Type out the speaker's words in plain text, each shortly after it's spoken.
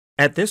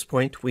At this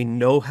point, we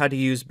know how to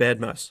use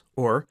BEDMAS,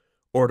 or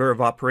order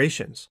of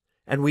operations,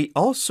 and we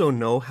also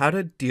know how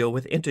to deal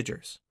with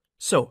integers.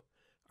 So,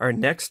 our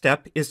next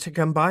step is to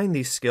combine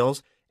these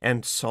skills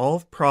and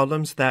solve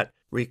problems that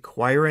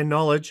require a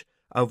knowledge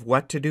of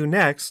what to do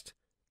next,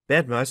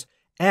 BEDMAS,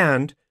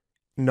 and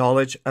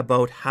knowledge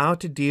about how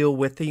to deal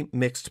with the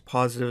mixed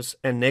positives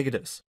and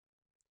negatives.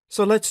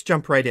 So let's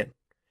jump right in.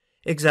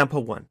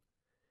 Example 1.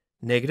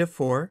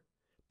 -4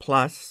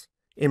 plus,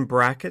 in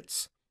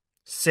brackets,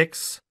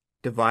 6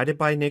 divided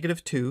by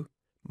 -2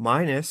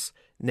 minus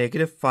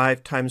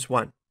 -5 times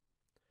 1.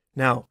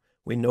 Now,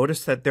 we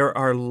notice that there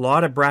are a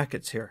lot of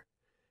brackets here,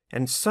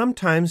 and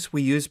sometimes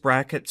we use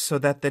brackets so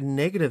that the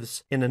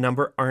negatives in a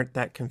number aren't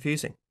that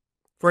confusing.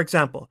 For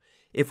example,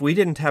 if we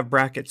didn't have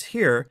brackets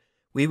here,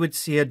 we would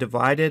see a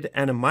divided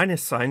and a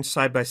minus sign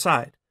side by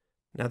side.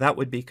 Now that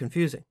would be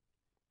confusing.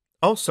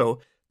 Also,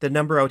 the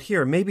number out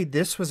here, maybe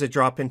this was a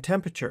drop in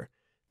temperature.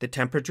 The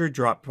temperature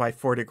dropped by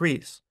 4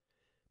 degrees.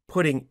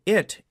 Putting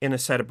it in a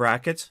set of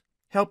brackets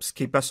helps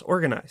keep us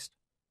organized.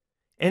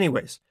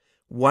 Anyways,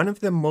 one of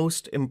the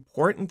most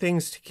important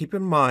things to keep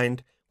in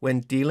mind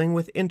when dealing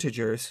with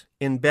integers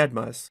in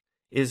BEDMAS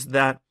is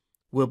that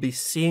we'll be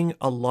seeing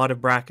a lot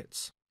of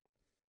brackets.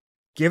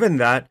 Given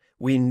that,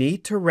 we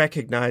need to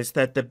recognize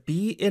that the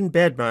B in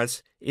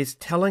BEDMAS is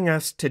telling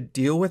us to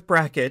deal with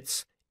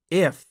brackets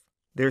if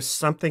there's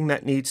something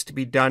that needs to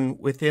be done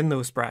within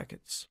those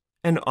brackets,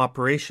 an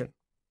operation.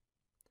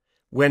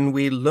 When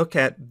we look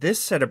at this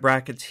set of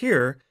brackets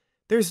here,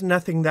 there's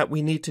nothing that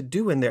we need to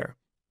do in there.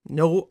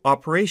 No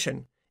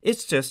operation.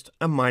 It's just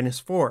a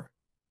 -4.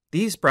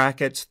 These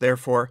brackets,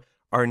 therefore,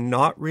 are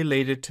not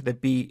related to the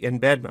B in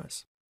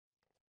BEDMAS.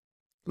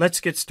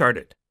 Let's get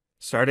started,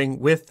 starting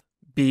with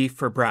B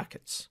for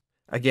brackets.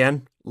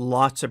 Again,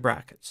 lots of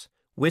brackets.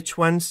 Which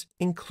ones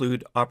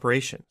include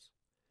operations?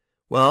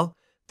 Well,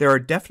 there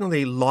are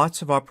definitely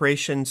lots of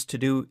operations to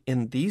do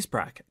in these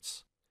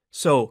brackets.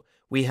 So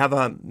we have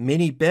a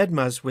mini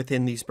BEDMAS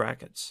within these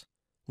brackets.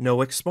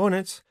 No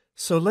exponents,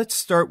 so let's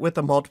start with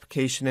the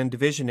multiplication and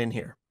division in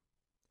here.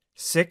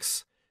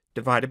 6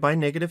 divided by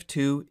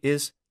 -2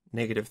 is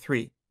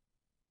 -3.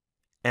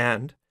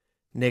 And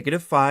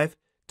 -5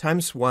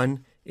 times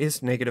 1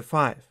 is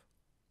 -5.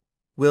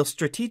 We'll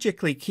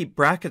strategically keep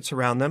brackets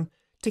around them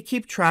to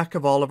keep track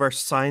of all of our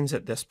signs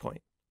at this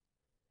point.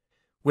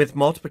 With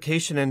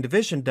multiplication and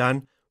division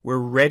done, we're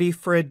ready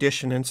for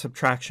addition and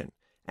subtraction,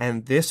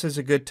 and this is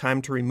a good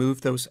time to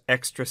remove those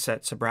extra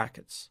sets of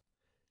brackets.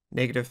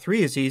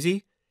 -3 is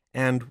easy,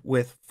 and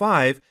with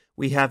 5,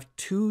 we have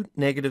 2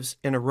 negatives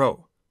in a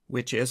row,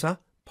 which is a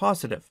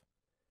positive.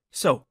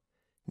 So,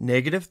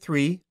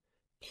 -3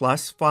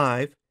 plus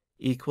 5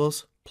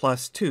 equals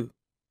 +2.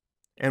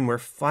 And we're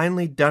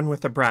finally done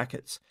with the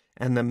brackets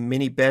and the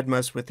mini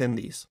BEDMAS within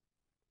these.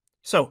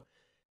 So,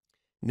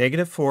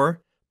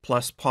 -4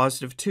 plus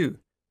 +2.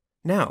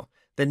 Now,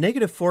 the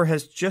 -4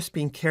 has just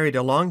been carried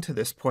along to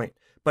this point,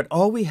 but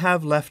all we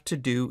have left to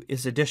do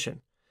is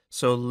addition.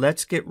 So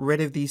let's get rid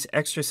of these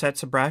extra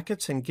sets of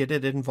brackets and get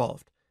it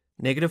involved.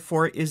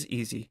 -4 is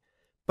easy,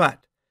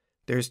 but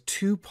there's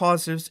 2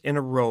 positives in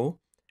a row,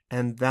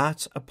 and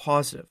that's a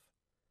positive.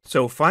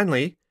 So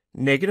finally,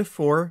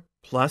 -4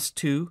 plus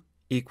 2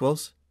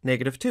 equals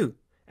 -2,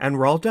 and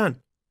we're all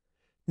done.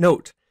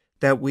 Note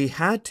that we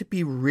had to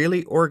be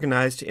really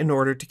organized in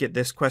order to get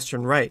this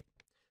question right.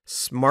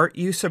 Smart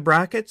use of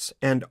brackets,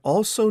 and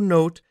also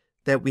note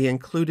that we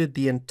included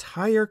the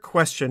entire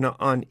question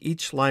on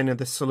each line of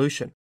the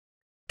solution.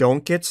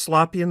 Don't get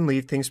sloppy and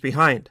leave things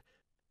behind.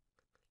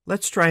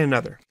 Let's try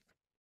another.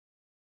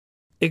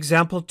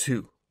 Example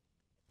 2.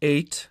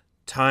 8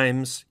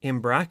 times, in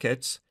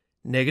brackets,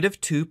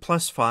 -2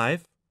 plus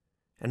 5,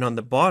 and on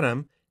the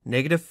bottom,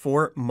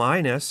 -4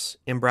 minus,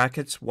 in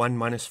brackets, 1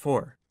 minus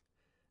 4.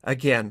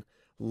 Again,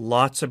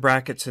 lots of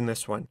brackets in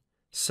this one.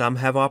 Some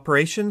have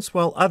operations,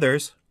 while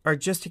others are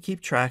just to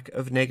keep track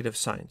of negative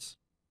signs.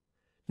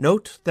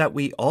 Note that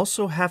we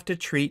also have to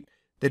treat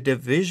the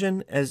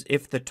division as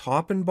if the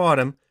top and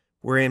bottom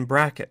were in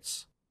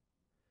brackets.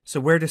 So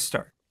where to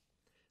start?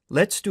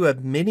 Let's do a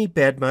mini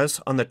BEDMAS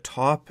on the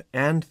top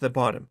and the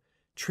bottom,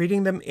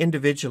 treating them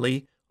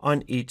individually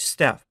on each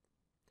step.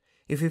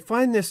 If you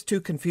find this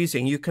too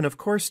confusing, you can of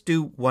course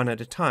do one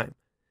at a time,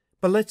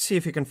 but let's see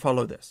if you can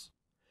follow this.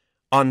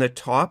 On the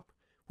top,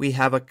 we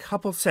have a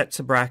couple sets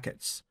of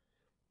brackets.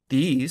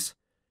 These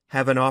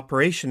have an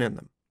operation in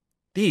them.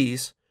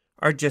 These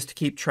are just to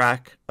keep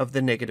track of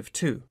the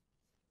 -2.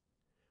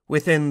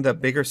 Within the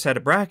bigger set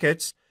of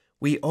brackets,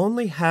 we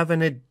only have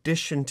an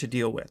addition to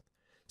deal with,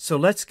 so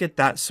let's get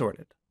that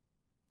sorted.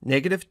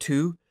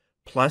 -2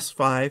 plus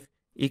 5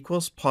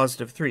 equals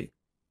 +3.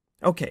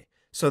 Okay,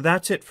 so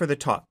that's it for the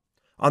top.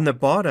 On the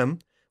bottom,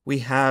 we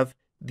have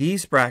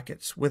these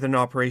brackets with an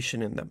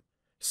operation in them.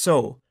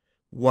 So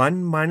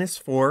 1 minus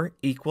 4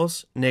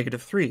 equals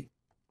 -3.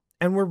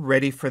 And we're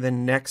ready for the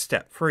next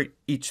step for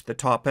each the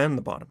top and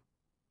the bottom.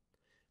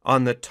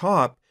 On the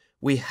top,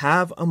 we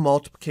have a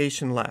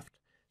multiplication left.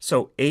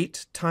 So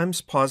 8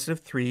 times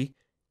 +3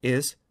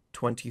 is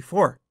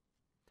 24.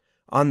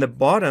 On the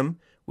bottom,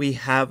 we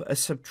have a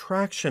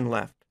subtraction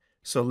left.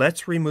 So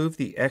let's remove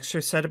the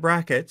extra set of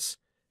brackets.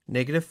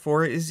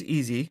 -4 is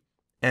easy,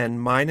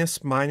 and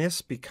minus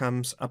minus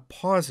becomes a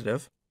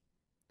positive.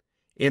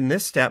 In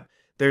this step,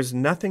 there's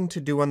nothing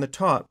to do on the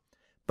top,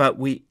 but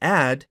we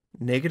add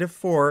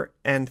 -4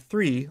 and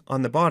 3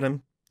 on the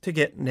bottom to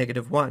get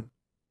 -1.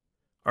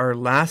 Our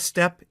last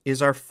step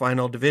is our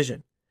final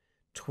division.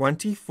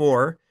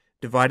 24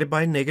 divided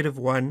by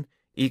 -1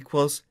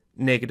 equals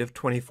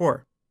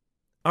 -24.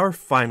 Our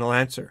final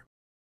answer.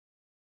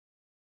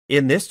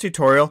 In this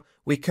tutorial,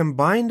 we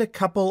combined a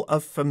couple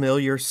of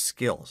familiar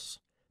skills,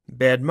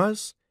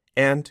 BEDMAS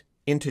and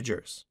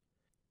integers.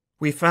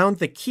 We found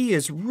the key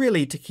is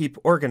really to keep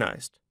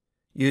organized,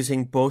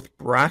 using both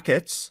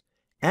brackets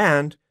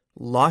and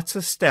lots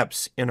of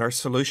steps in our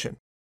solution.